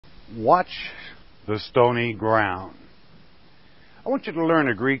Watch the stony ground. I want you to learn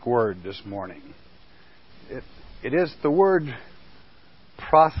a Greek word this morning. It is the word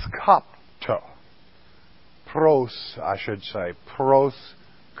proskopto. I should say.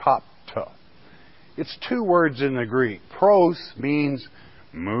 Proskopto. It's two words in the Greek. Pros means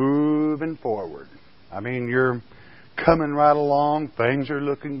moving forward. I mean, you're coming right along. Things are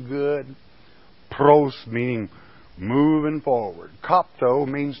looking good. Pros meaning moving forward. Kopto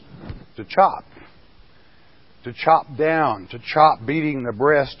means to chop. To chop down. To chop beating the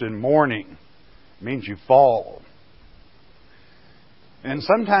breast in mourning. It means you fall. And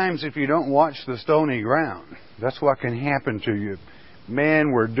sometimes if you don't watch the stony ground, that's what can happen to you.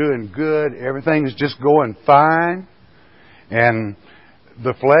 Man, we're doing good. Everything's just going fine. And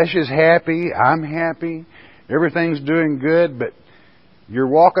the flesh is happy. I'm happy. Everything's doing good. But you're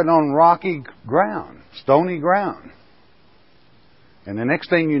walking on rocky ground, stony ground. And the next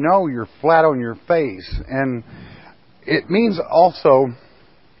thing you know, you're flat on your face. And it means also,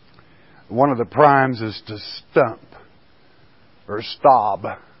 one of the primes is to stump or stob.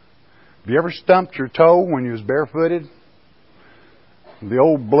 Have you ever stumped your toe when you was barefooted? The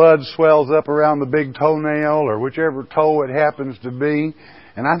old blood swells up around the big toenail or whichever toe it happens to be.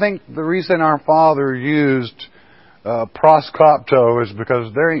 And I think the reason our Father used proskopto is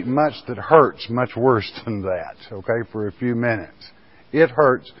because there ain't much that hurts much worse than that, okay, for a few minutes. It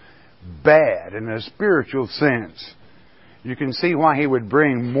hurts bad in a spiritual sense. You can see why He would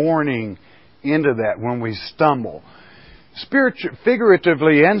bring mourning into that when we stumble.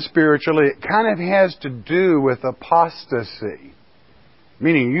 Figuratively and spiritually, it kind of has to do with apostasy.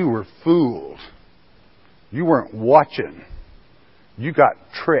 Meaning you were fooled. You weren't watching. You got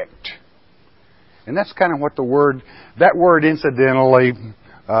tricked. And that's kind of what that word incidentally,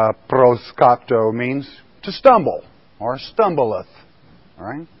 proskopto, means to stumble or stumbleth. All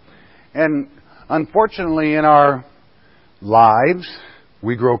right? And unfortunately in our lives,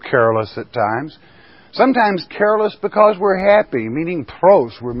 we grow careless at times. Sometimes careless because we're happy, meaning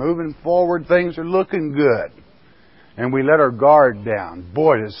pros. We're moving forward, things are looking good. And we let our guard down.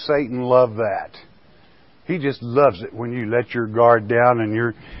 Boy, does Satan love that. He just loves it when you let your guard down and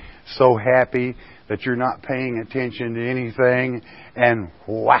you're so happy that you're not paying attention to anything. And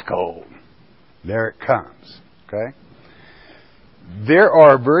wacko, there it comes. Okay? There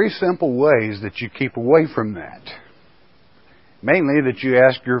are very simple ways that you keep away from that. Mainly that you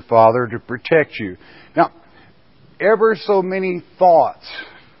ask your Father to protect you. Now, ever so many thoughts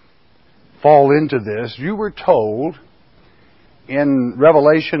fall into this. You were told in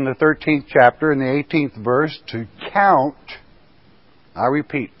Revelation, the 13th chapter, in the 18th verse, to count, I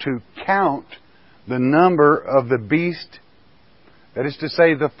repeat, to count the number of the beast, that is to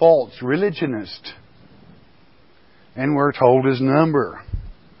say, the false religionist. And we're told his number.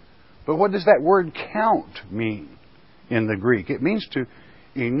 But what does that word count mean in the Greek? It means to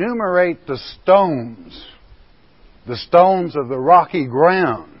enumerate the stones of the rocky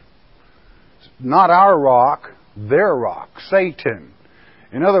ground. Not our rock, their rock, Satan.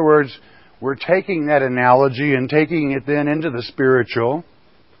 In other words, we're taking that analogy and taking it then into the spiritual,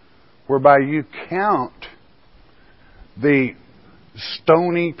 whereby you count the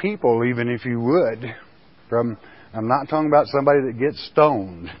stony people, even if you would, I'm not talking about somebody that gets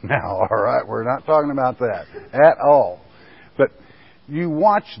stoned now, all right? We're not talking about that at all. But you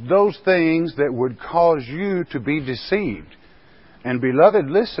watch those things that would cause you to be deceived. And beloved,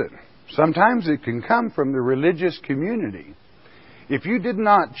 listen, sometimes it can come from the religious community. If you did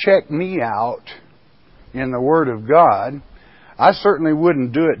not check me out in the Word of God, I certainly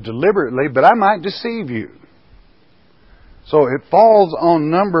wouldn't do it deliberately, but I might deceive you. So it falls on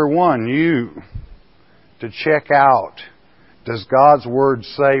number one, you, to check out, does God's Word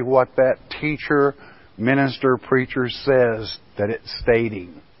say what that teacher, minister, preacher says that it's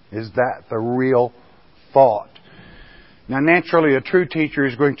stating? Is that the real thought? Now, naturally, a true teacher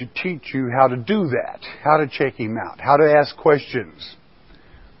is going to teach you how to do that, how to check him out, how to ask questions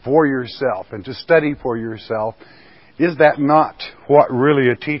for yourself and to study for yourself. Is that not what really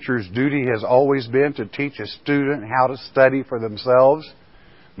a teacher's duty has always been, to teach a student how to study for themselves?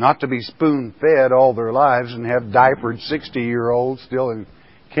 Not to be spoon-fed all their lives and have diapered 60-year-olds still in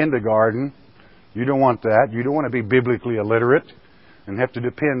kindergarten. You don't want that. You don't want to be biblically illiterate and have to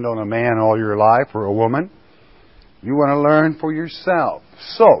depend on a man all your life or a woman. You want to learn for yourself.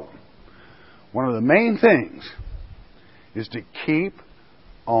 So, one of the main things is to keep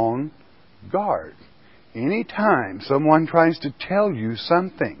on guard. Anytime someone tries to tell you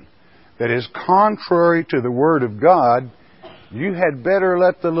something that is contrary to the Word of God, you had better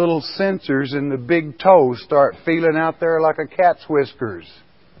let the little sensors in the big toe start feeling out there like a cat's whiskers.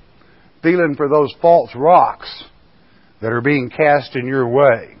 feeling for those false rocks that are being cast in your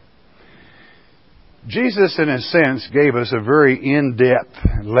way. Jesus, in a sense, gave us a very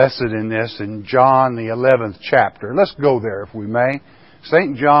in-depth lesson in this in John, the 11th chapter. Let's go there, if we may.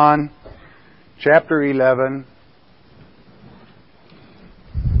 St. John, chapter 11,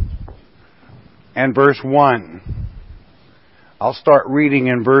 and verse 1. I'll start reading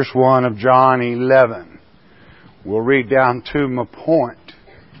in verse 1 of John 11. We'll read down to my point.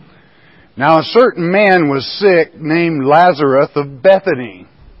 Now a certain man was sick named Lazarus of Bethany,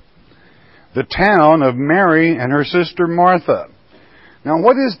 the town of Mary and her sister Martha. Now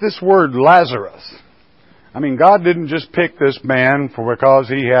what is this word Lazarus? I mean, God didn't just pick this man because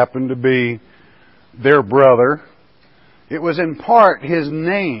he happened to be their brother. It was in part his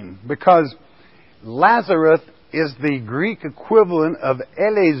name, because Lazarus is the Greek equivalent of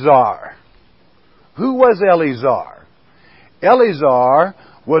Eleazar. Who was Eleazar? Eleazar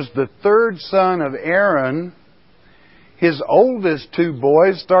was the third son of Aaron. His oldest two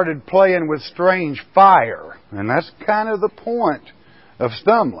boys started playing with strange fire. And that's kind of the point of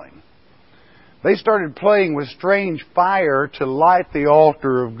stumbling. They started playing with strange fire to light the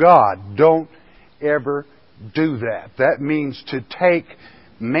altar of God. Don't ever do that. That means to take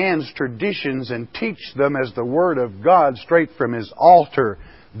man's traditions and teach them as the Word of God straight from His altar.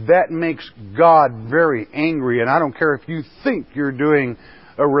 That makes God very angry. And I don't care if you think you're doing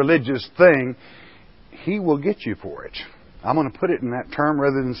a religious thing, He will get you for it. I'm going to put it in that term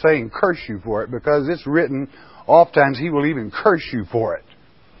rather than saying curse you for it, because it's written oftentimes He will even curse you for it.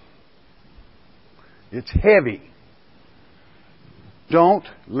 It's heavy. Don't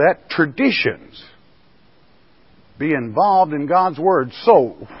let traditions be involved in God's Word.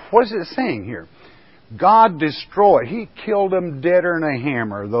 So, what is it saying here? God destroyed. He killed them deader than a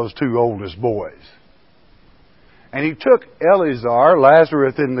hammer, those two oldest boys. And He took Eleazar,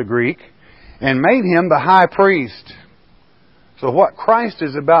 Lazarus in the Greek, and made him the high priest. So what Christ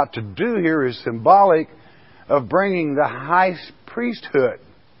is about to do here is symbolic of bringing the high priesthood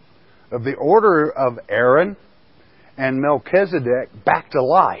of the order of Aaron and Melchizedek back to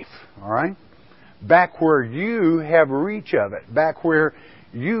life. All right? Back where you have reach of it. Back where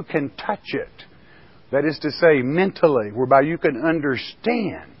you can touch it. That is to say, mentally, whereby you can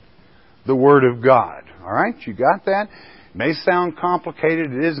understand the Word of God. All right? You got that? It may sound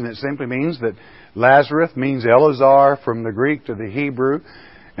complicated. It isn't. It simply means that Lazarus means Eleazar from the Greek to the Hebrew.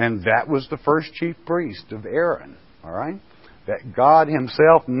 And that was the first chief priest of Aaron. All right? That God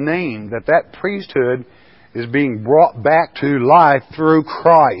Himself named that priesthood is being brought back to life through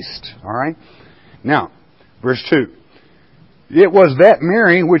Christ. All right? Now, verse 2. It was that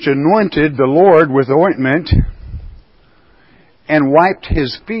Mary which anointed the Lord with ointment and wiped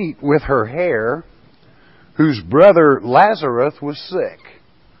His feet with her hair, whose brother Lazarus was sick.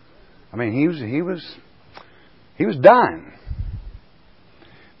 I mean, he was dying.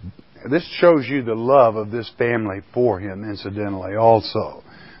 This shows you the love of this family for him, incidentally, also.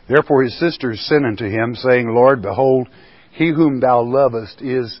 Therefore his sisters sent unto him, saying, Lord, behold, he whom thou lovest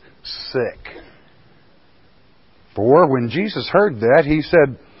is sick. For when Jesus heard that, He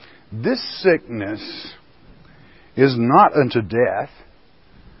said, This sickness is not unto death,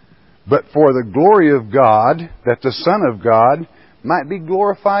 but for the glory of God, that the Son of God might be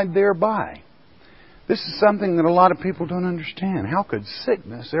glorified thereby. This is something that a lot of people don't understand. How could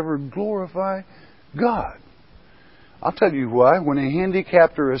sickness ever glorify God? I'll tell you why. When a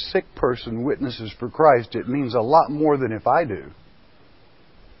handicapped or a sick person witnesses for Christ, it means a lot more than if I do.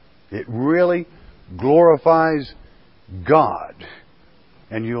 It really glorifies God.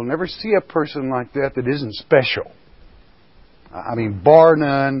 And you'll never see a person like that isn't special. I mean, bar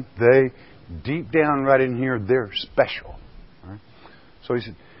none, they, deep down right in here, they're special. Right? So he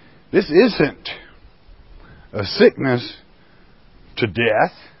said, this isn't a sickness to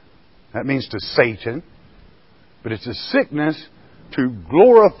death. That means to Satan. But it's a sickness to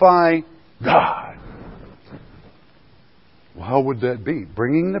glorify God. Well, how would that be?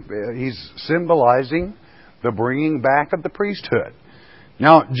 He's symbolizing the bringing back of the priesthood.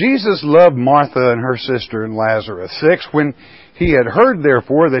 Now, Jesus loved Martha and her sister and Lazarus. 6, when He had heard,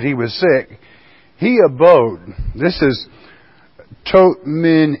 therefore, that he was sick, He abode. This is tot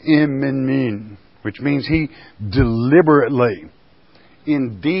min im min min, which means He deliberately,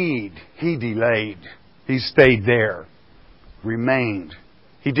 indeed, He delayed. He stayed there, remained.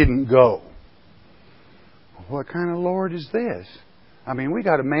 He didn't go. What kind of Lord is this? I mean, we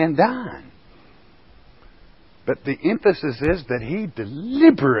got a man dying. But the emphasis is that He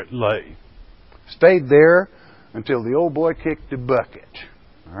deliberately stayed there until the old boy kicked the bucket.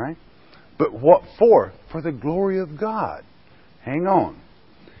 All right? But what for? For the glory of God. Hang on.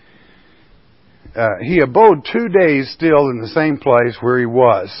 he abode 2 days still in the same place where he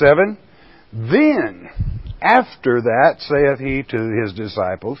was. 7. Then, after that, saith he to his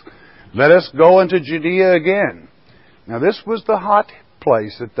disciples, let us go into Judea again. Now this was the hot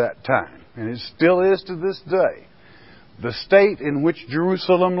place at that time, and it still is to this day. The state in which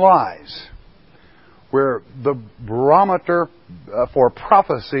Jerusalem lies, where the barometer for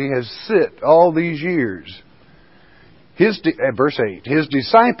prophecy has sit all these years. Verse 8, his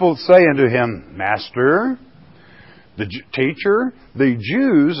disciples say unto him, Master, the teacher, the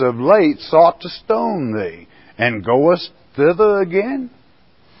Jews of late sought to stone thee, and goest thither again?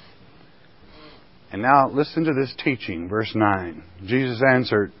 And now listen to this teaching, verse 9. Jesus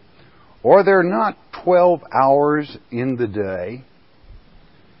answered, Are there not 12 hours in the day?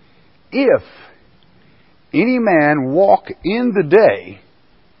 If any man walk in the day,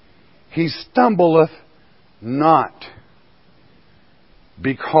 he stumbleth not,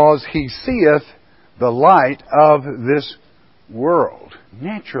 because he seeth the light of this world.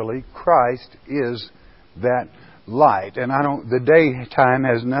 Naturally, Christ is that light. And the daytime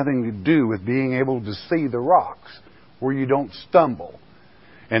has nothing to do with being able to see the rocks where you don't stumble.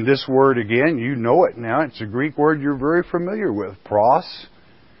 And this word again, you know it now. It's a Greek word you're very familiar with. Pros,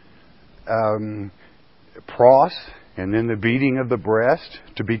 and then the beating of the breast,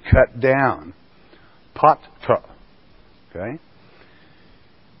 to be cut down. Patta. Okay?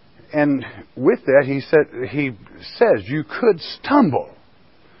 And with that, he says you could stumble.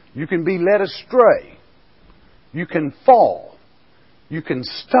 You can be led astray. You can fall. You can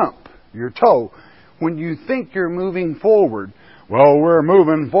stump your toe when you think you're moving forward. Well, we're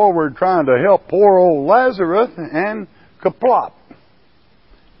moving forward trying to help poor old Lazarus, and kaplop.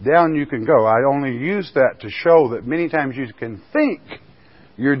 Down you can go. I only use that to show that many times you can think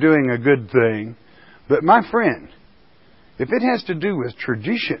you're doing a good thing. But my friend, if it has to do with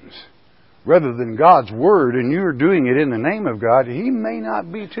traditions rather than God's Word, and you're doing it in the name of God, He may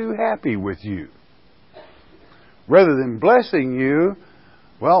not be too happy with you. Rather than blessing you,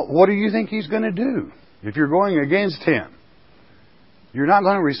 well, what do you think He's going to do? If you're going against Him, you're not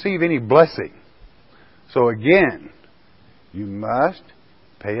going to receive any blessing. So again, you must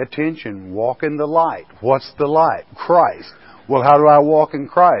pay attention. Walk in the light. What's the light? Christ. Well, how do I walk in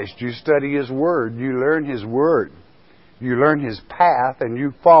Christ? You study His Word. You learn His Word. You learn His path and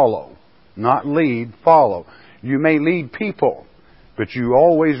you follow. Not lead, follow. You may lead people, but you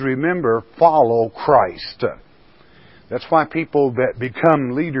always remember, follow Christ. That's why people that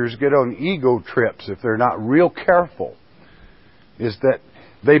become leaders get on ego trips if they're not real careful. Is that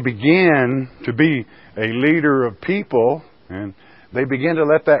they begin to be a leader of people, and they begin to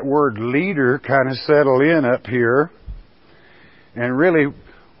let that word leader kind of settle in up here. And really,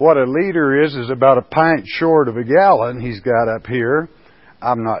 what a leader is about a pint short of a gallon he's got up here.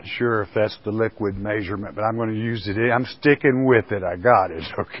 I'm not sure if that's the liquid measurement, but I'm going to use it. I'm sticking with it. I got it,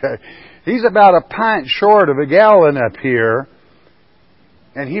 okay? He's about a pint short of a gallon up here,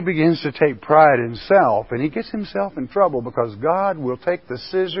 and he begins to take pride in self, and he gets himself in trouble because God will take the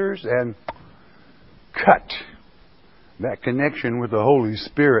scissors and cut that connection with the Holy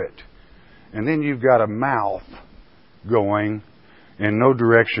Spirit. And then you've got a mouth going in no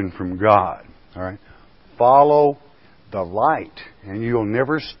direction from God. All right? Follow the light, and you'll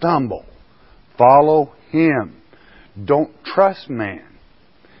never stumble. Follow Him. Don't trust man.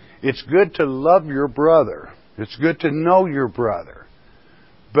 It's good to love your brother. It's good to know your brother.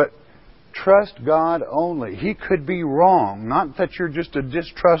 But trust God only. He could be wrong. Not that you're just a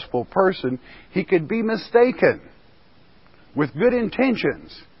distrustful person. He could be mistaken with good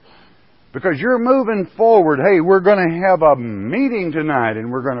intentions. Because you're moving forward. Hey, we're going to have a meeting tonight and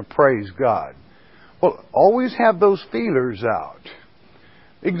we're going to praise God. Well, always have those feelers out.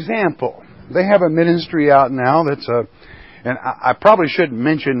 Example, they have a ministry out now that's and I probably shouldn't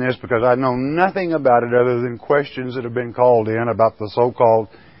mention this because I know nothing about it other than questions that have been called in about the so-called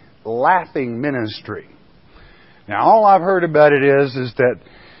laughing ministry. Now, all I've heard about it is that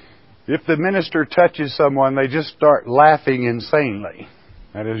if the minister touches someone, they just start laughing insanely.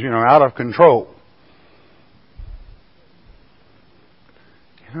 That is, out of control.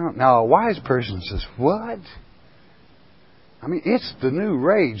 Now, a wise person says, what? I mean, it's the new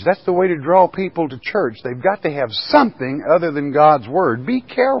rage. That's the way to draw people to church. They've got to have something other than God's Word. Be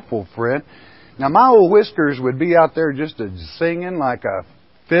careful, friend. Now, my old whiskers would be out there just singing like a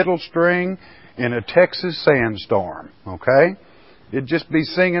fiddle string in a Texas sandstorm, okay? It'd just be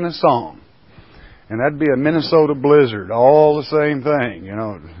singing a song. And that'd be a Minnesota blizzard, all the same thing,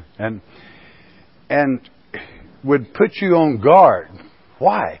 and would put you on guard.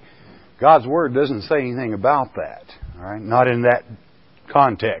 Why? God's Word doesn't say anything about that. All right? Not in that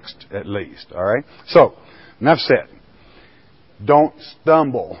context at least. All right? So, enough said. Don't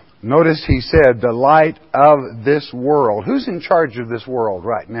stumble. Notice he said, the light of this world. Who's in charge of this world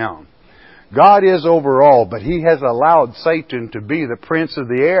right now? God is over all, but He has allowed Satan to be the prince of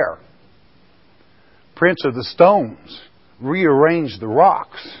the air, prince of the stones, rearrange the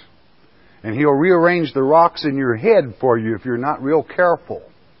rocks. And he'll rearrange the rocks in your head for you if you're not real careful.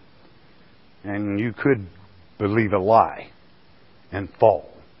 And you could believe a lie and fall.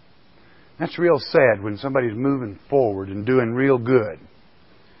 That's real sad when somebody's moving forward and doing real good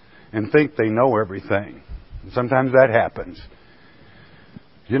and think they know everything. And sometimes that happens.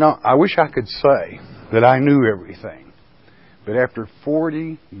 You know, I wish I could say that I knew everything. But after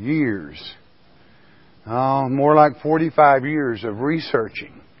 40 years, more like 45 years of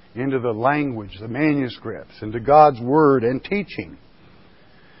researching into the language, the manuscripts, into God's Word and teaching,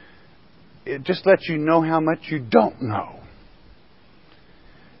 it just lets you know how much you don't know.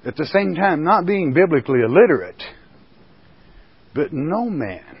 At the same time, not being biblically illiterate, but no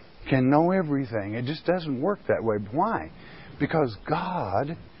man can know everything. It just doesn't work that way. Why? Because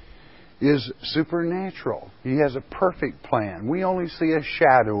God is supernatural. He has a perfect plan. We only see a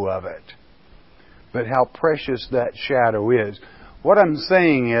shadow of it. But how precious that shadow is. What I'm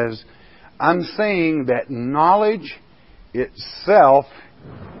saying is, I'm saying that knowledge itself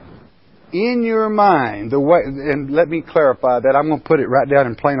in your mind, the way, and let me clarify that, I'm going to put it right down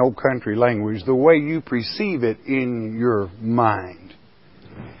in plain old country language, the way you perceive it in your mind.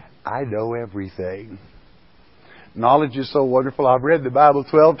 I know everything. Knowledge is so wonderful. I've read the Bible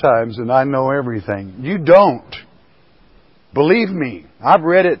 12 times and I know everything. You don't. Believe me, I've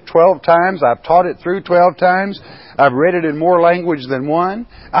read it 12 times. I've taught it through 12 times. I've read it in more language than one.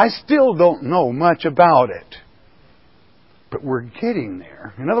 I still don't know much about it. But we're getting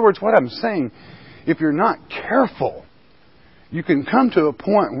there. In other words, what I'm saying, if you're not careful, you can come to a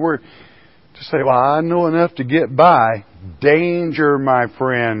point where to say, well, I know enough to get by. Danger, my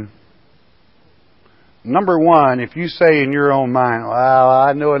friend. Number one, if you say in your own mind, well,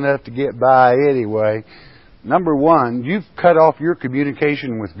 I know enough to get by anyway. Number one, you've cut off your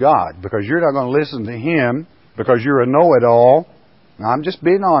communication with God because you're not going to listen to Him because you're a know-it-all. Now, I'm just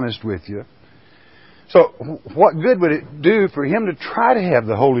being honest with you. So, what good would it do for Him to try to have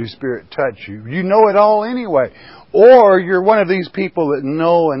the Holy Spirit touch you? You know it all anyway. Or you're one of these people that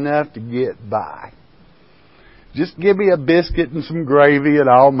know enough to get by. Just give me a biscuit and some gravy and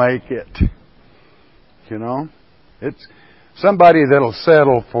I'll make it. You know? It's somebody that'll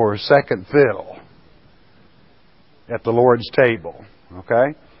settle for a second fiddle at the Lord's table.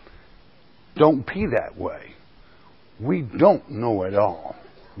 Okay? Don't be that way. We don't know it all.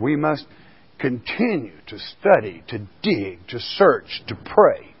 We must continue to study, to dig, to search, to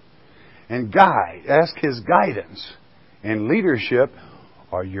pray, and guide. Ask His guidance and leadership,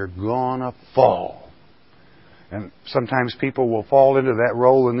 or you're gonna fall. And sometimes people will fall into that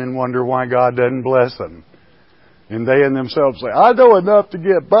role and then wonder why God doesn't bless them. And they in themselves say, I know enough to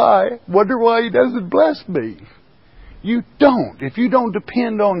get by. Wonder why He doesn't bless me. You don't. If you don't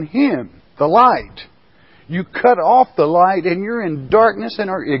depend on Him, the light, you cut off the light and you're in darkness and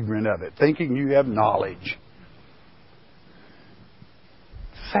are ignorant of it, thinking you have knowledge.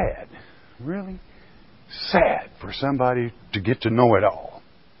 Sad. Really sad for somebody to get to know it all.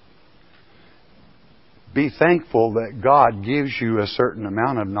 Be thankful that God gives you a certain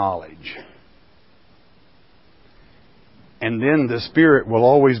amount of knowledge. And then the Spirit will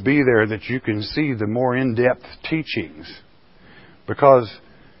always be there that you can see the more in-depth teachings. Because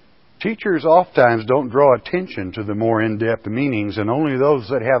teachers oftentimes don't draw attention to the more in-depth meanings, and only those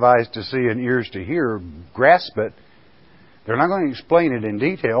that have eyes to see and ears to hear grasp it. They're not going to explain it in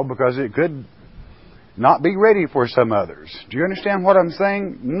detail because it could not be ready for some others. Do you understand what I'm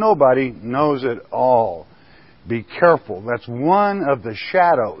saying? Nobody knows it all. Be careful. That's one of the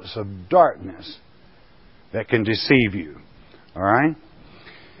shadows of darkness that can deceive you. All right?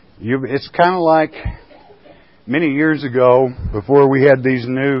 It's kind of like many years ago, before we had these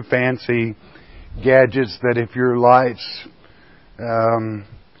new fancy gadgets that if your lights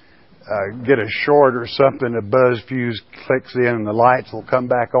get a short or something, a buzz fuse clicks in and the lights will come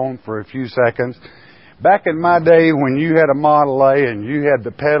back on for a few seconds. Back in my day when you had a Model A and you had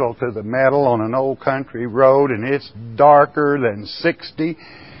the pedal to the metal on an old country road and it's darker than 60,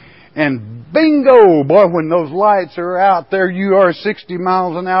 and bingo, boy, when those lights are out there, you are 60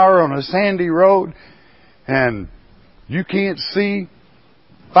 miles an hour on a sandy road and you can't see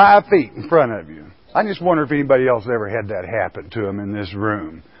 5 feet in front of you. I just wonder if anybody else ever had that happen to them in this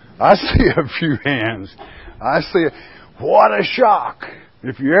room. I see a few hands. I see it. What a shock.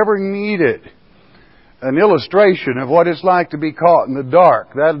 If you ever need it. an illustration of what it's like to be caught in the dark.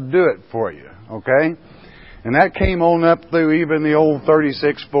 That'll do it for you, okay? And that came on up through even the old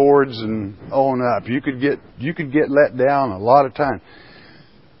 36 Fords and on up. You could get let down a lot of times.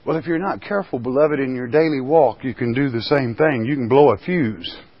 Well, if you're not careful, beloved, in your daily walk, you can do the same thing. You can blow a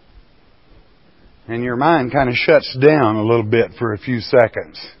fuse. And your mind kind of shuts down a little bit for a few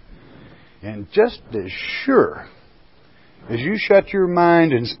seconds. And just as sure as you shut your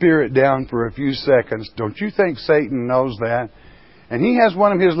mind and spirit down for a few seconds, don't you think Satan knows that? And he has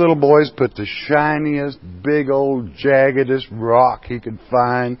one of his little boys put the shiniest, big old, jaggedest rock he could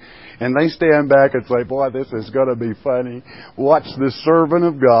find. And they stand back and say, boy, this is going to be funny. Watch the servant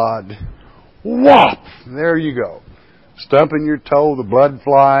of God. Whop! There you go. Stumping your toe, the blood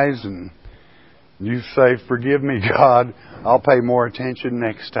flies, and you say, forgive me, God. I'll pay more attention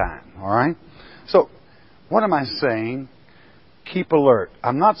next time. All right? So, what am I saying? Keep alert.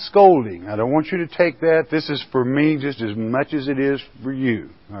 I'm not scolding. I don't want you to take that. This is for me just as much as it is for you.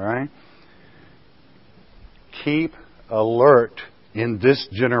 All right? Keep alert in this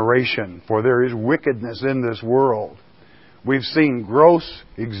generation, for there is wickedness in this world. We've seen gross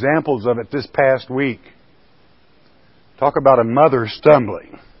examples of it this past week. Talk about a mother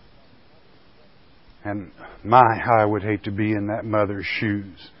stumbling. And how I would hate to be in that mother's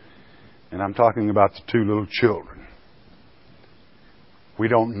shoes. And I'm talking about the two little children. We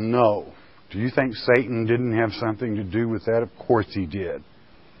don't know. Do you think Satan didn't have something to do with that? Of course he did.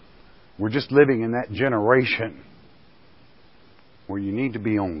 We're just living in that generation where you need to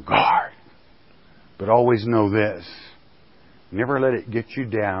be on guard. But always know this. Never let it get you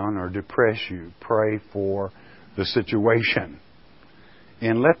down or depress you. Pray for the situation.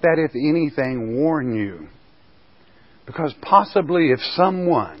 And let that, if anything, warn you. Because possibly if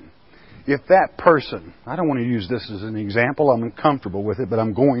that person, I don't want to use this as an example, I'm uncomfortable with it, but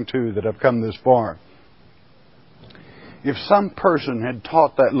I'm going to, that I've come this far. If some person had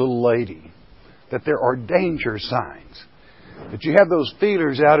taught that little lady that there are danger signs, that you have those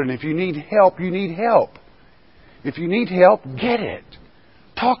feelers out, and if you need help, you need help. If you need help, get it.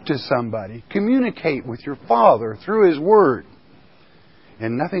 Talk to somebody. Communicate with your Father through His Word.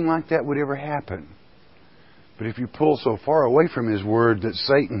 And nothing like that would ever happen. But if you pull so far away from His Word that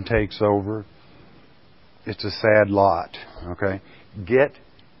Satan takes over, it's a sad lot. Okay? Get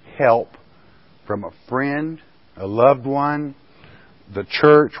help from a friend, a loved one, the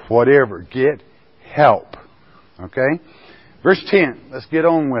church, whatever. Get help. Okay? Verse 10. Let's get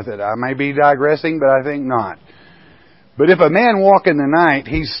on with it. I may be digressing, but I think not. But if a man walk in the night,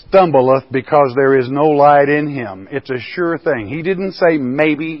 he stumbleth because there is no light in him. It's a sure thing. He didn't say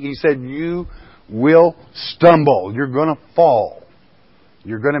maybe. He said you will stumble. You're going to fall.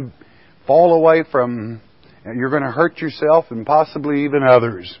 You're going to fall away from, you're going to hurt yourself and possibly even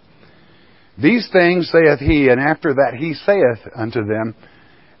others. These things saith he, and after that he saith unto them,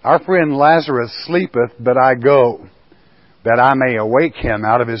 our friend Lazarus sleepeth, but I go, that I may awake him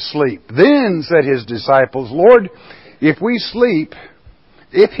out of his sleep. Then said his disciples, Lord, if he sleep,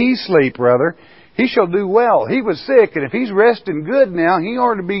 he shall do well. He was sick, and if he's resting good now, he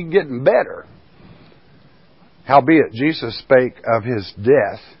ought to be getting better. Howbeit, Jesus spake of his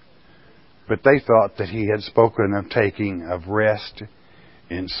death, but they thought that he had spoken of taking of rest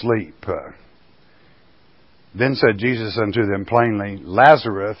in sleep. Then said Jesus unto them plainly,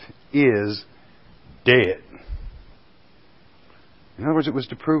 Lazarus is dead. In other words, it was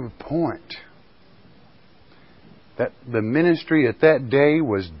to prove a point. That the ministry at that day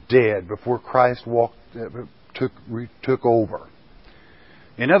was dead before Christ took over.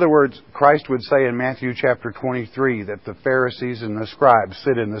 In other words, Christ would say in Matthew chapter 23 that the Pharisees and the scribes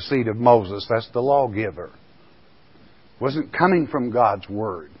sit in the seat of Moses. That's the lawgiver. It wasn't coming from God's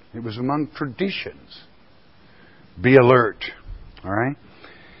Word. It was among traditions. Be alert. All right?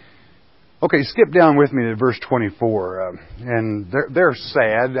 Okay, skip down with me to verse 24. And they're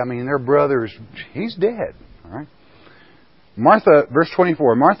sad. I mean, their brother's, he's dead. All right? Martha, verse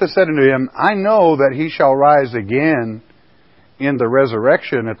 24, Martha said unto him, I know that he shall rise again in the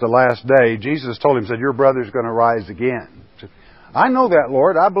resurrection at the last day. Jesus told him, said, your brother's going to rise again. I know that,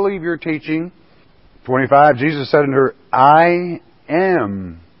 Lord. I believe your teaching. 25, Jesus said unto her, I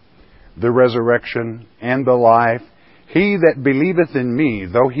am the resurrection and the life. He that believeth in me,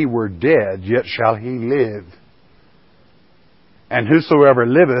 though he were dead, yet shall he live. And whosoever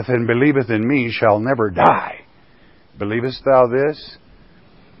liveth and believeth in me shall never die. Believest thou this?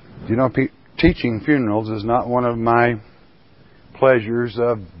 You know, teaching funerals is not one of my pleasures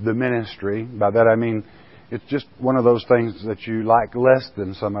of the ministry. By that I mean, it's just one of those things that you like less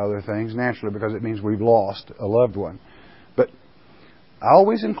than some other things, naturally, because it means we've lost a loved one. But I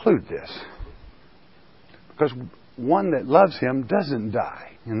always include this. Because one that loves Him doesn't die.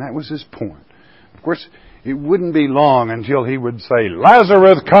 And that was His point. Of course, it wouldn't be long until He would say,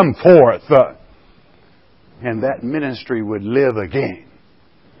 Lazarus, come forth. And that ministry would live again.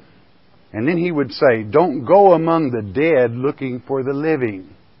 And then He would say, don't go among the dead looking for the living.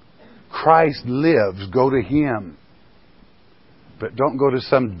 Christ lives. Go to Him. But don't go to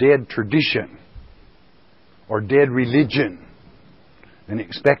some dead tradition or dead religion and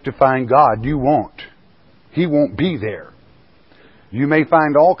expect to find God. You won't. He won't be there. You may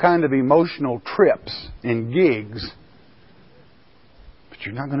find all kind of emotional trips and gigs, but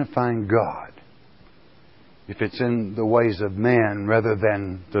you're not going to find God if it's in the ways of man rather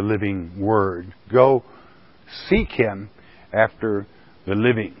than the living Word. Go seek Him after the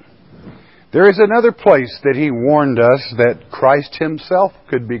living. There is another place that He warned us that Christ Himself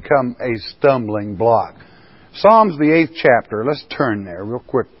could become a stumbling block. Psalms, the 8th chapter. Let's turn there real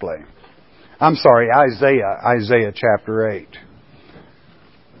quickly. I'm sorry, Isaiah chapter 8.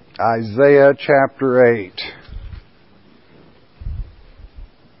 Isaiah chapter 8.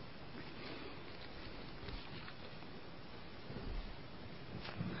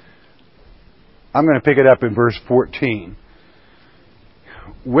 I'm going to pick it up in verse 14.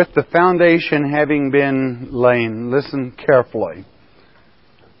 With the foundation having been laid, listen carefully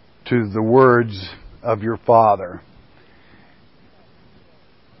to the words of your Father.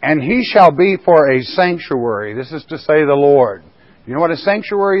 And He shall be for a sanctuary. This is to say the Lord. You know what a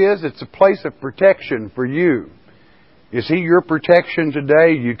sanctuary is? It's a place of protection for you. Is He your protection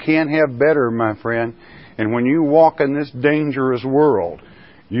today? You can't have better, my friend. And when you walk in this dangerous world,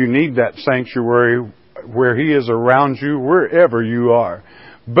 you need that sanctuary where He is around you, wherever you are.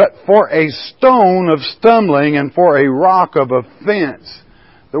 But for a stone of stumbling and for a rock of offense.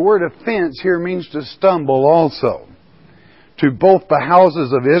 The word offense here means to stumble also. To both the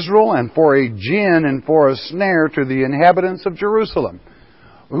houses of Israel and for a gin and for a snare to the inhabitants of Jerusalem.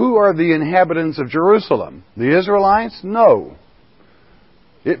 Who are the inhabitants of Jerusalem? The Israelites? No.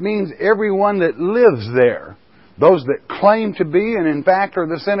 It means everyone that lives there. Those that claim to be and in fact are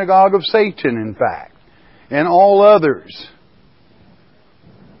the synagogue of Satan in fact. And all others.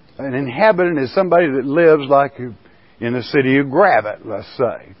 An inhabitant is somebody that lives like in the city of Gravette, let's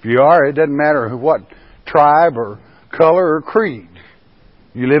say. If you are, it doesn't matter what tribe or color or creed.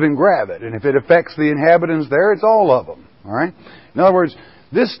 You live in Gravette. And if it affects the inhabitants there, it's all of them. All right? In other words,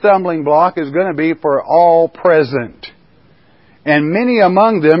 this stumbling block is going to be for all present. And many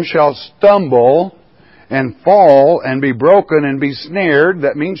among them shall stumble and fall and be broken and be snared.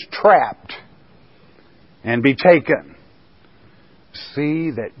 That means trapped. And be taken.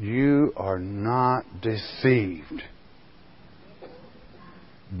 See that you are not deceived.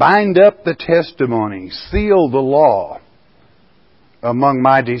 Bind up the testimony. Seal the law among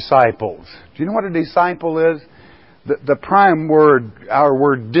my disciples. Do you know what a disciple is? The prime word, our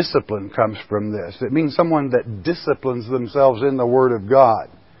word discipline, comes from this. It means someone that disciplines themselves in the Word of God,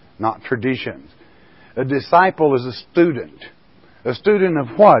 not traditions. A disciple is a student. A student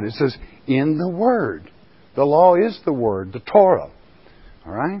of what? It says, in the Word. The law is the Word, the Torah.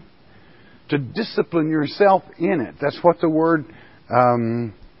 All right? To discipline yourself in it. That's what the word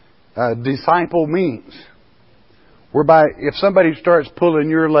disciple means. Whereby, if somebody starts pulling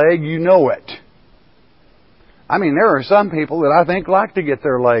your leg, you know it. I mean, there are some people that I think like to get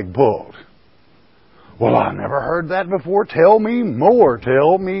their leg pulled. Well, I've never heard that before. Tell me more.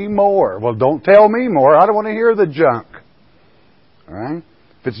 Tell me more. Well, don't tell me more. I don't want to hear the junk. All right?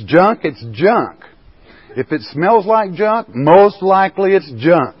 If it's junk, it's junk. If it smells like junk, most likely it's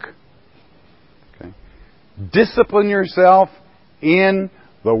junk. Okay. Discipline yourself in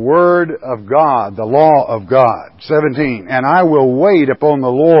the Word of God, the law of God. 17. And I will wait upon the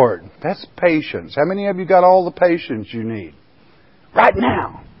Lord. That's patience. How many of you got all the patience you need? Right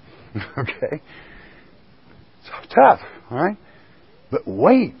now. Okay. It's tough, all right? But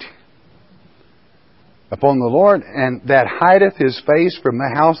wait upon the Lord, and that hideth His face from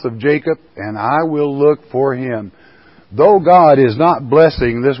the house of Jacob, and I will look for Him. Though God is not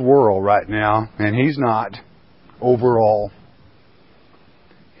blessing this world right now, and He's not overall,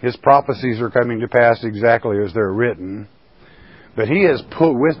 His prophecies are coming to pass exactly as they're written. But He has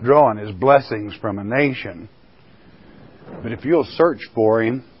withdrawn His blessings from a nation. But if you'll search for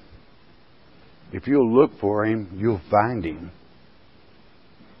Him, if you'll look for Him, you'll find Him.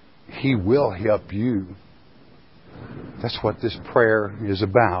 He will help you. That's what this prayer is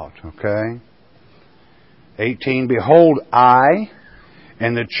about, okay? 18, behold, I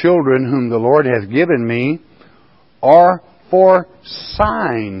and the children whom the Lord hath given me are for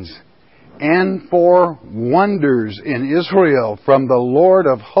signs and for wonders in Israel from the Lord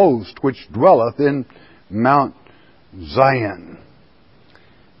of hosts, which dwelleth in Mount Zion.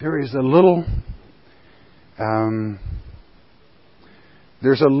 There is a little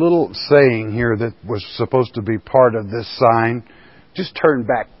saying here that was supposed to be part of this sign. Just turn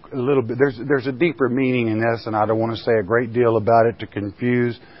back a little bit. There's a deeper meaning in this, and I don't want to say a great deal about it to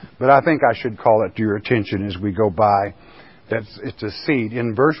confuse, but I think I should call it to your attention as we go by. It's a seed.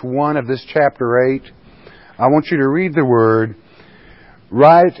 In verse 1 of this chapter 8, I want you to read the word,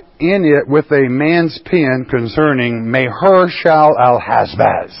 write in it with a man's pen concerning Meher-Shal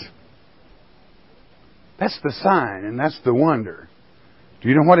al-Hazbaz. That's the sign, and that's the wonder. Do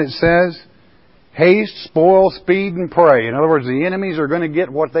you know what it says? Haste, spoil, speed, and pray. In other words, the enemies are going to get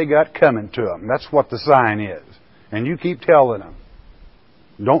what they got coming to them. That's what the sign is. And you keep telling them.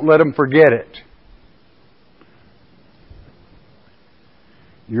 Don't let them forget it.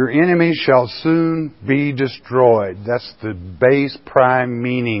 Your enemies shall soon be destroyed. That's the base prime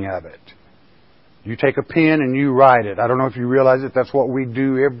meaning of it. You take a pen and you write it. I don't know if you realize it. That's what we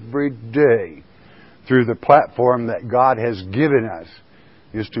do every day through the platform that God has given us,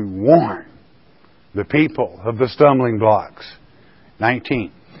 is to warn the people of the stumbling blocks.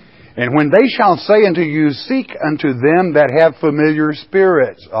 19. And when they shall say unto you, seek unto them that have familiar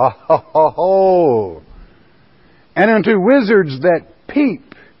spirits. Oh. And unto wizards that peep,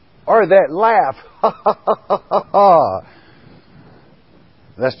 or that laugh.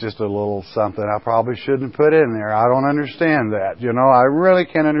 That's just a little something I probably shouldn't put in there. I don't understand that. You know, I really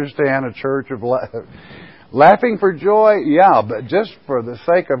can't understand a church of laughing for joy. Yeah, but just for the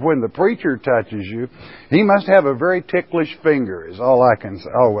sake of when the preacher touches you, he must have a very ticklish finger, is all I can say.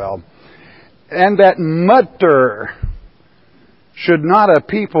 Oh, well. And that mutter, should not a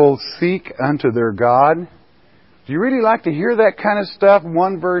people seek unto their God? Do you really like to hear that kind of stuff?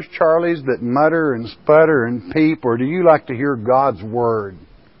 One verse, Charlie's, that mutter and sputter and peep, or do you like to hear God's Word?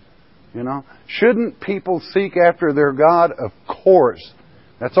 You know? Shouldn't people seek after their God? Of course.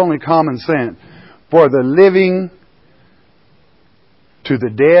 That's only common sense. For the living to the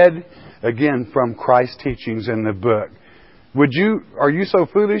dead, again, from Christ's teachings in the book. Are you so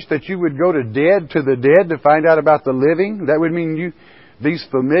foolish that you would go to the dead to find out about the living? That would mean these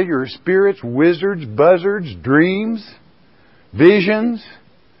familiar spirits, wizards, buzzards, dreams, visions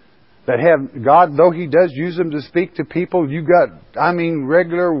that have God, though He does use them to speak to people, you got,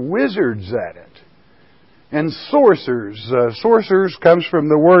 regular wizards at it. And sorcerers. Sorcerers comes from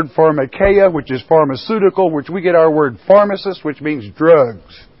the word pharmakeia, which is pharmaceutical, which we get our word pharmacist, which means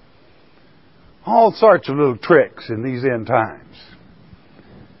drugs. All sorts of little tricks in these end times.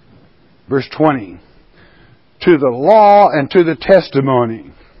 Verse 20. To the law and to the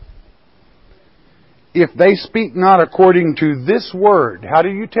testimony. If they speak not according to this word, how do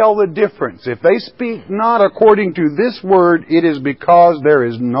you tell the difference? If they speak not according to this word, it is because there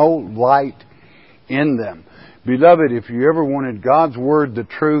is no light in them. Beloved, if you ever wanted God's Word, the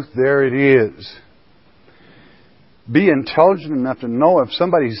truth, there it is. Be intelligent enough to know if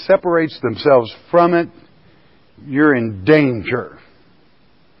somebody separates themselves from it, you're in danger.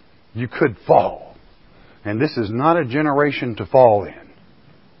 You could fall. And this is not a generation to fall in.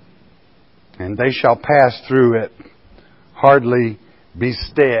 And they shall pass through it, hardly be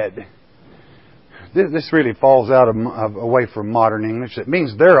stead. This really falls away from modern English. It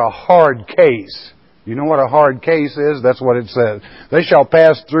means they're a hard case. You know what a hard case is? That's what it says. They shall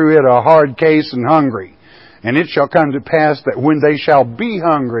pass through it a hard case and hungry. And it shall come to pass that when they shall be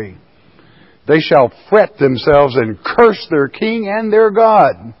hungry, they shall fret themselves and curse their king and their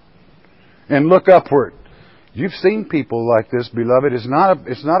God, and look upward. You've seen people like this, beloved. It's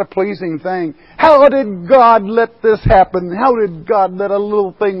not a pleasing thing. How did God let this happen? How did God let a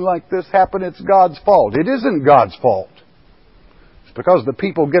little thing like this happen? It's God's fault. It isn't God's fault. It's because the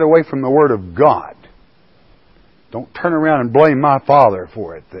people get away from the Word of God. Don't turn around and blame my Father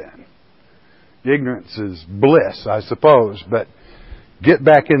for it then. Ignorance is bliss, I suppose, but get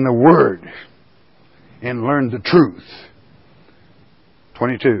back in the Word and learn the truth.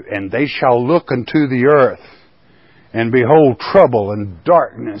 22. And they shall look unto the earth, and behold trouble and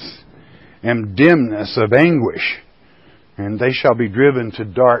darkness and dimness of anguish, and they shall be driven to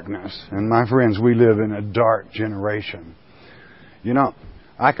darkness. And my friends, we live in a dark generation. You know,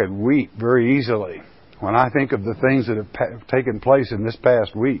 I could weep very easily when I think of the things that have taken place in this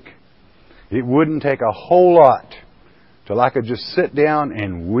past week. It wouldn't take a whole lot till I could just sit down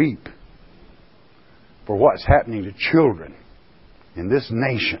and weep for what's happening to children in this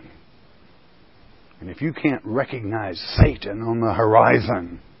nation. And if you can't recognize Satan on the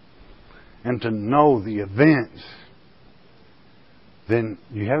horizon and to know the events, then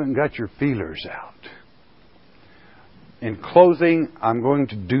you haven't got your feelers out. In closing, I'm going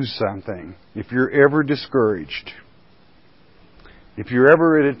to do something if you're ever discouraged, if you're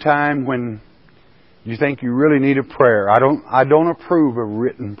ever at a time when you think you really need a prayer, I don't approve of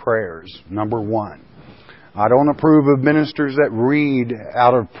written prayers, number one. I don't approve of ministers that read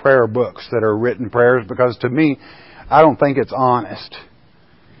out of prayer books that are written prayers, because to me, I don't think it's honest.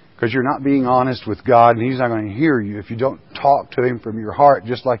 Because you're not being honest with God, and He's not going to hear you if you don't talk to Him from your heart,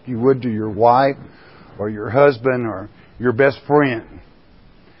 just like you would to your wife or your husband or your best friend.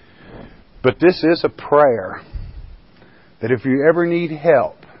 But this is a prayer that if you ever need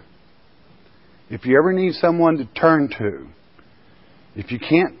help, if you ever need someone to turn to,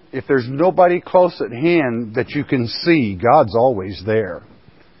 if there's nobody close at hand that you can see, God's always there.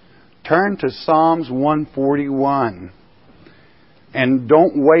 Turn to Psalms 141. And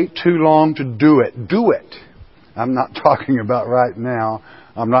don't wait too long to do it. Do it. I'm not talking about right now.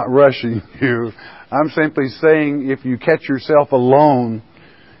 I'm not rushing you. I'm simply saying if you catch yourself alone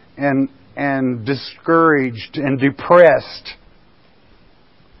and discouraged and depressed,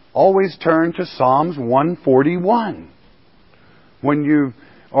 always turn to Psalms 141. When you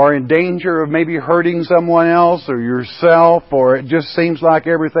are in danger of maybe hurting someone else or yourself, or it just seems like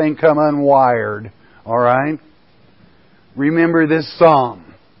everything come unwired. All right? Remember this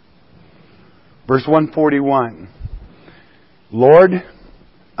psalm. Verse 141. Lord,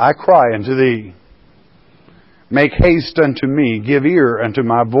 I cry unto Thee. Make haste unto me. Give ear unto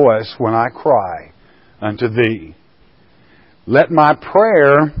my voice when I cry unto Thee. Let my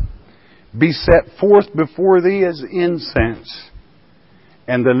prayer be set forth before Thee as incense,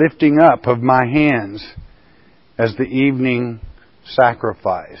 and the lifting up of my hands as the evening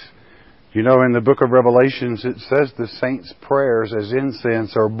sacrifice. You know, in the book of Revelations, it says the saints' prayers as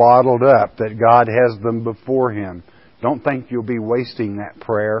incense are bottled up, that God has them before Him. Don't think you'll be wasting that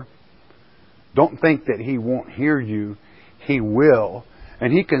prayer. Don't think that He won't hear you. He will.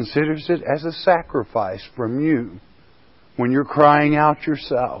 And He considers it as a sacrifice from you when you're crying out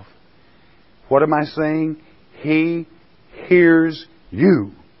yourself. What am I saying? He hears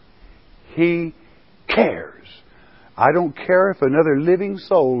you. He cares. I don't care if another living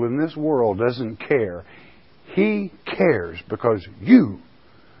soul in this world doesn't care. He cares because you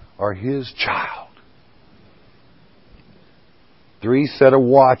are His child. 3, set a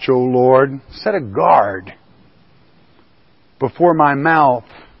watch, O Lord. Set a guard before my mouth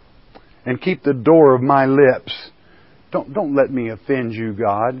and keep the door of my lips. Don't let me offend you,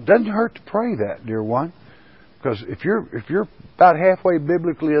 God. It doesn't hurt to pray that, dear one. Because if you're about halfway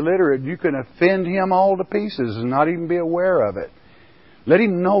biblically illiterate, you can offend Him all to pieces and not even be aware of it. Let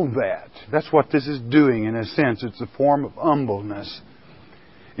Him know that. That's what this is doing in a sense. It's a form of humbleness.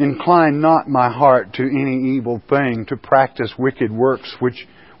 Incline not my heart to any evil thing, to practice wicked works which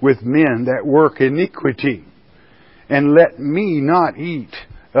with men that work iniquity. And let me not eat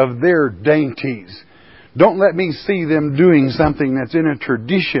of their dainties. Don't let me see them doing something that's in a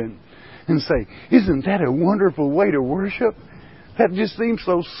tradition and say, isn't that a wonderful way to worship? That just seems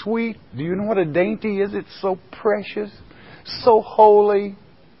so sweet. Do you know what a dainty is? It's so precious, so holy,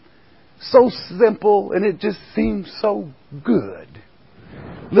 so simple, and it just seems so good.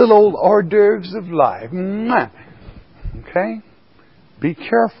 Little old hors d'oeuvres of life. Mwah. Okay? Be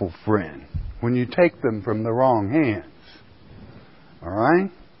careful, friend, when you take them from the wrong hands. All right?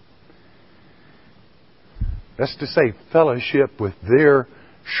 That's to say, fellowship with their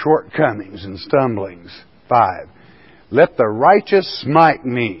shortcomings and stumblings. 5. Let the righteous smite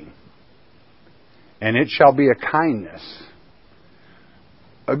me, and it shall be a kindness.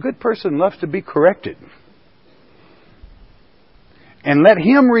 A good person loves to be corrected. And let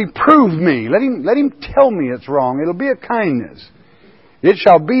him reprove me. Let him tell me it's wrong. It'll be a kindness. It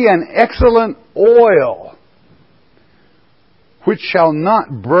shall be an excellent oil, which shall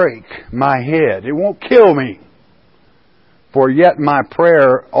not break my head. It won't kill me. For yet my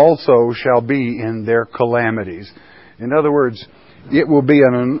prayer also shall be in their calamities. In other words, it will be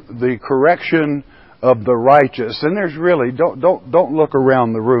the correction of the righteous. And there's really, don't look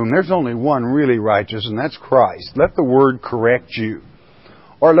around the room. There's only one really righteous, and that's Christ. Let the Word correct you.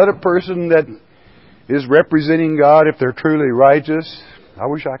 Or let a person that is representing God, if they're truly righteous. I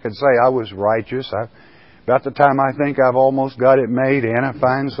wish I could say I was righteous. About the time I think I've almost got it made, Anna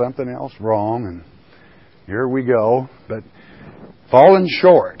finds something else wrong, and here we go. But falling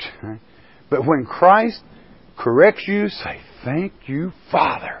short. But when Christ corrects you, say, thank you,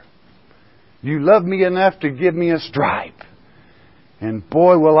 Father. You love me enough to give me a stripe. And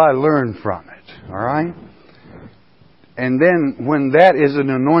boy, will I learn from it. All right? And then when that is an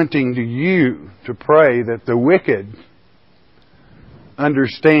anointing to you to pray, that the wicked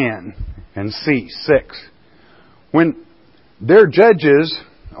understand and see. 6. When their judges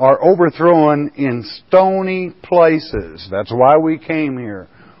are overthrown in stony places. That's why we came here.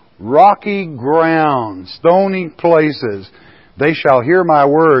 Rocky ground, stony places. They shall hear my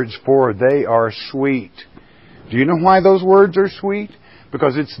words, for they are sweet. Do you know why those words are sweet?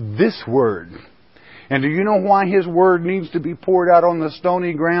 Because it's this word. And do you know why His word needs to be poured out on the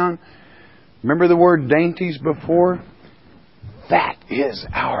stony ground? Remember the word dainties before? That is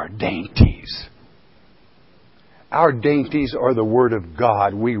our dainties. Our dainties are the Word of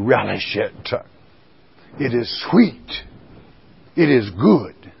God. We relish it. It is sweet. It is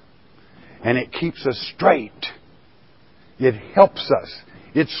good. And it keeps us straight. It helps us.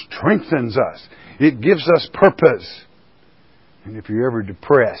 It strengthens us. It gives us purpose. And if you're ever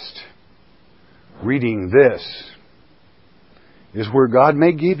depressed, reading this is where God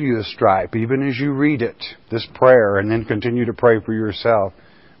may give you a stripe, even as you read it, this prayer, and then continue to pray for yourself.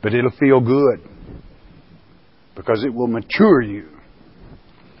 But it'll feel good. Because it will mature you.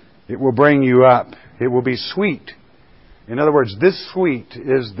 It will bring you up. It will be sweet. In other words, this sweet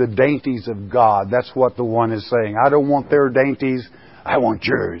is the dainties of God. That's what the one is saying. I don't want their dainties. I want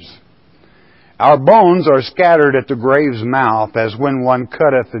yours. Our bones are scattered at the grave's mouth, as when one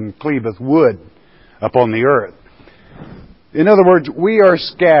cutteth and cleaveth wood upon the earth. In other words, we are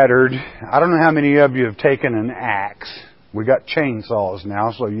scattered. I don't know how many of you have taken an axe. We got chainsaws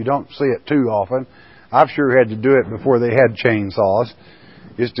now, so you don't see it too often. I've sure had to do it before they had chainsaws,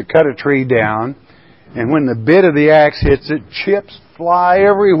 is to cut a tree down, and when the bit of the axe hits it, chips fly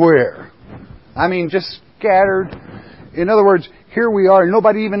everywhere. I mean, just scattered. In other words, here we are,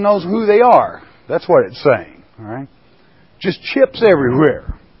 nobody even knows who they are. That's what it's saying, all right? Just chips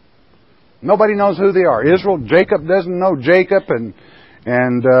everywhere. Nobody knows who they are. Israel, Jacob doesn't know Jacob,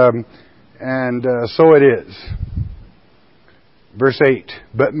 and so it is. Verse 8,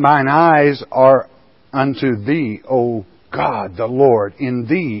 but mine eyes are unto Thee, O God, the Lord. In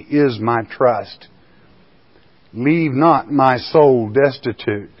Thee is my trust. Leave not my soul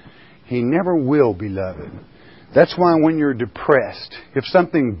destitute. He never will, beloved. That's why when you're depressed, if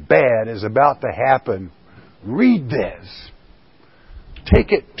something bad is about to happen, read this.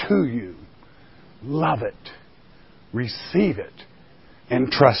 Take it to you. Love it. Receive it. And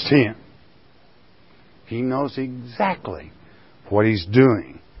trust Him. He knows exactly what He's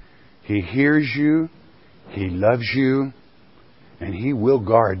doing. He hears you. He loves you, and He will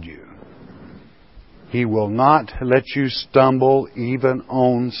guard you. He will not let you stumble even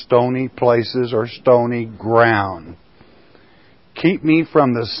on stony places or stony ground. Keep me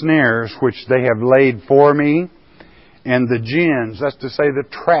from the snares which they have laid for me, and the gins, that's to say the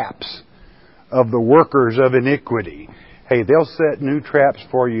traps of the workers of iniquity. Hey, they'll set new traps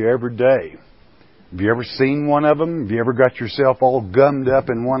for you every day. Have you ever seen one of them? Have you ever got yourself all gummed up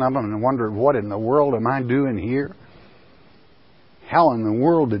in one of them and wondered, what in the world am I doing here? How in the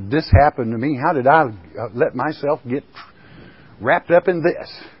world did this happen to me? How did I let myself get wrapped up in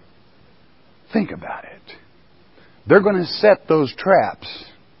this? Think about it. They're going to set those traps.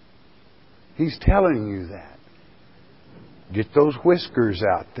 He's telling you that. Get those whiskers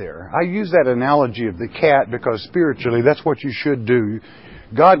out there. I use that analogy of the cat because spiritually that's what you should do.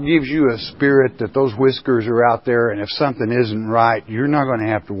 God gives you a spirit that those whiskers are out there, and if something isn't right, you're not going to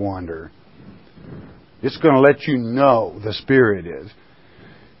have to wonder. It's going to let you know the Spirit is.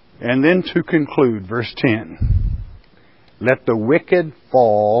 And then to conclude, verse 10. Let the wicked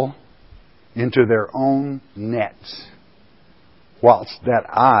fall into their own nets, whilst that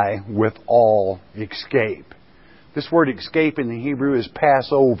I withal escape. This word escape in the Hebrew is pass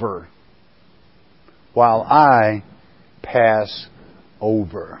over. While I pass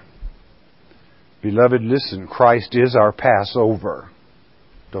over. Beloved, listen, Christ is our Passover.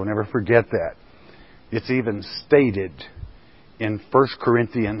 Don't ever forget that. It's even stated in 1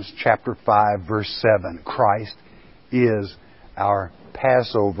 Corinthians chapter 5, verse 7. Christ is our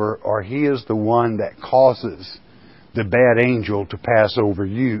Passover, or He is the one that causes the bad angel to pass over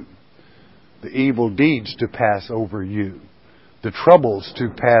you, the evil deeds to pass over you, the troubles to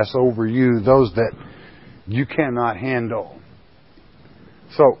pass over you, those that you cannot handle.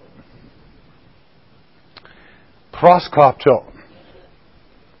 So, proskopto.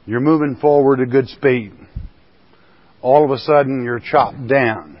 You're moving forward at good speed. All of a sudden, you're chopped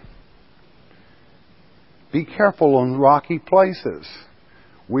down. Be careful on rocky places.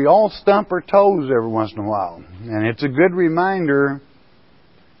 We all stump our toes every once in a while. And it's a good reminder,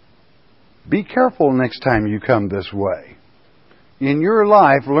 be careful next time you come this way. In your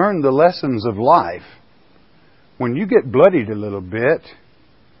life, learn the lessons of life. When you get bloodied a little bit,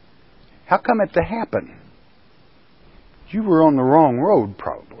 how come it to happen? You were on the wrong road,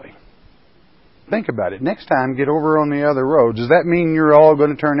 probably. Think about it. Next time, get over on the other road. Does that mean you're all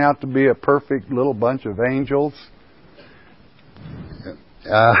going to turn out to be a perfect little bunch of angels?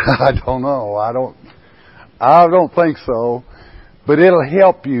 I don't know. I don't think so. But it'll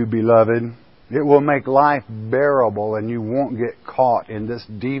help you, beloved. It will make life bearable, and you won't get caught in this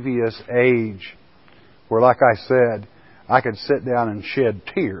devious age where, like I said, I could sit down and shed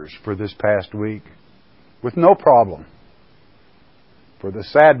tears for this past week with no problem for the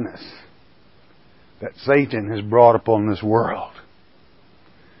sadness that Satan has brought upon this world.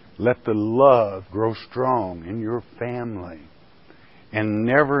 Let the love grow strong in your family, and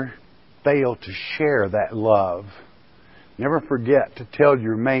never fail to share that love. Never forget to tell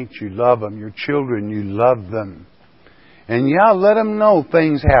your mates you love them, your children you love them. And yeah, let them know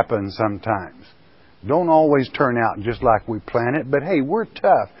things happen sometimes. Don't always turn out just like we plan it, but hey, we're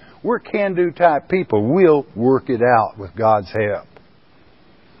tough. We're can-do type people. We'll work it out with God's help.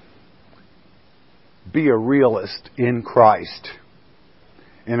 Be a realist in Christ.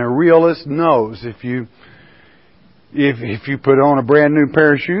 And a realist knows if you put on a brand new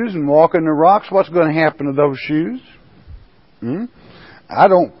pair of shoes and walk in the rocks, what's going to happen to those shoes? I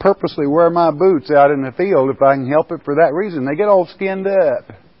don't purposely wear my boots out in the field if I can help it for that reason. They get all skinned up.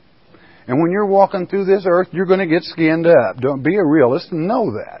 And when you're walking through this earth, you're going to get skinned up. Don't be a realist and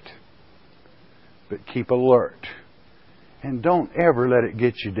know that. But keep alert. And don't ever let it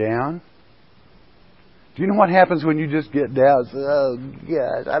get you down. Do you know what happens when you just get down? Oh,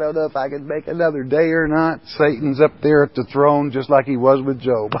 gosh, I don't know if I can make another day or not. Satan's up there at the throne just like he was with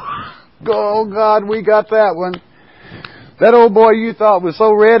Job. Oh, God, we got that one. That old boy you thought was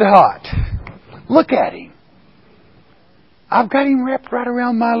so red hot. Look at him. I've got him wrapped right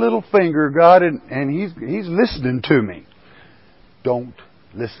around my little finger, God, and he's listening to me. Don't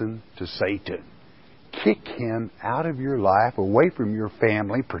listen to Satan. Kick him out of your life, away from your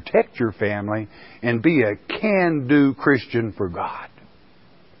family, protect your family, and be a can-do Christian for God.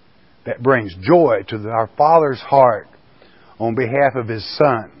 That brings joy to our Father's heart on behalf of His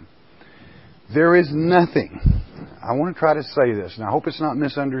Son. There is nothing, I want to try to say this, and I hope it's not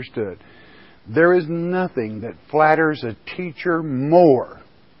misunderstood. There is nothing that flatters a teacher more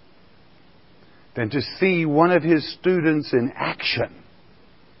than to see one of his students in action,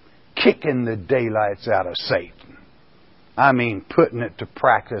 kicking the daylights out of Satan. I mean, putting it to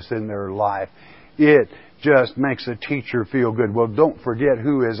practice in their life. It just makes a teacher feel good. Well, don't forget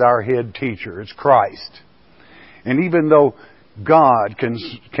who is our head teacher. It's Christ. And even though God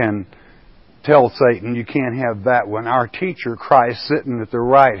can tell Satan, you can't have that one, our teacher, Christ, sitting at the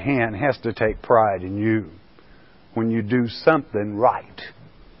right hand, has to take pride in you when you do something right.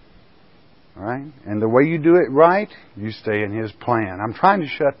 All right? And the way you do it right, you stay in His plan. I'm trying to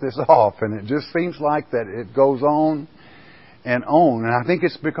shut this off, and it just seems like that it goes on and on. And I think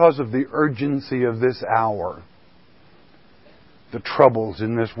it's because of the urgency of this hour. The troubles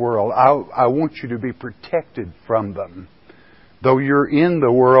in this world. I want you to be protected from them. Though you're in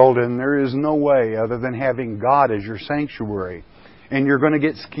the world, and there is no way other than having God as your sanctuary. And you're going to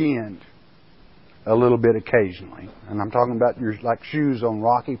get skinned a little bit occasionally. And I'm talking about your like shoes on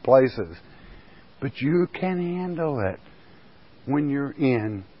rocky places. But you can handle it when you're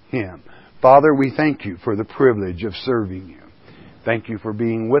in Him. Father, we thank You for the privilege of serving You. Thank You for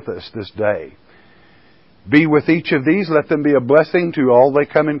being with us this day. Be with each of these. Let them be a blessing to all they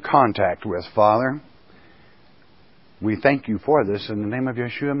come in contact with, Father. We thank You for this in the name of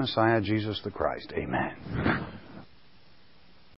Yeshua Messiah, Jesus the Christ. Amen.